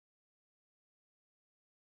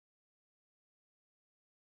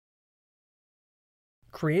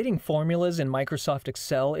Creating formulas in Microsoft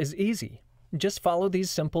Excel is easy. Just follow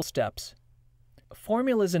these simple steps.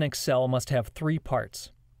 Formulas in Excel must have three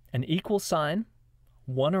parts: an equal sign,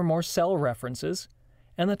 one or more cell references,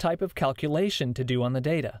 and the type of calculation to do on the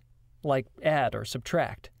data, like add or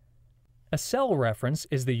subtract. A cell reference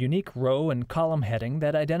is the unique row and column heading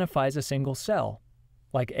that identifies a single cell,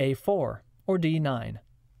 like A4 or D9.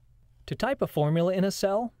 To type a formula in a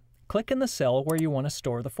cell, click in the cell where you want to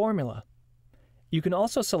store the formula. You can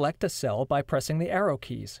also select a cell by pressing the arrow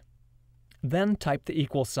keys. Then type the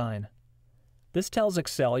equal sign. This tells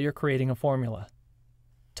Excel you're creating a formula.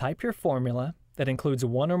 Type your formula that includes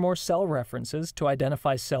one or more cell references to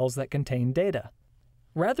identify cells that contain data.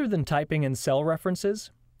 Rather than typing in cell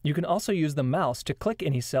references, you can also use the mouse to click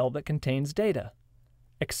any cell that contains data.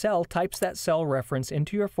 Excel types that cell reference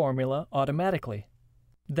into your formula automatically.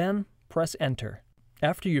 Then press Enter.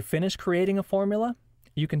 After you finish creating a formula,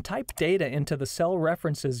 you can type data into the cell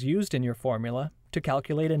references used in your formula to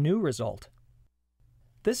calculate a new result.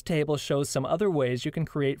 This table shows some other ways you can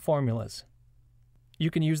create formulas.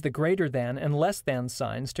 You can use the greater than and less than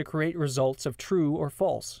signs to create results of true or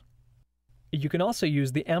false. You can also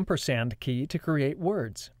use the ampersand key to create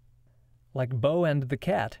words, like Bo and the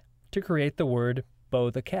cat, to create the word Bo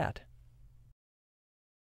the cat.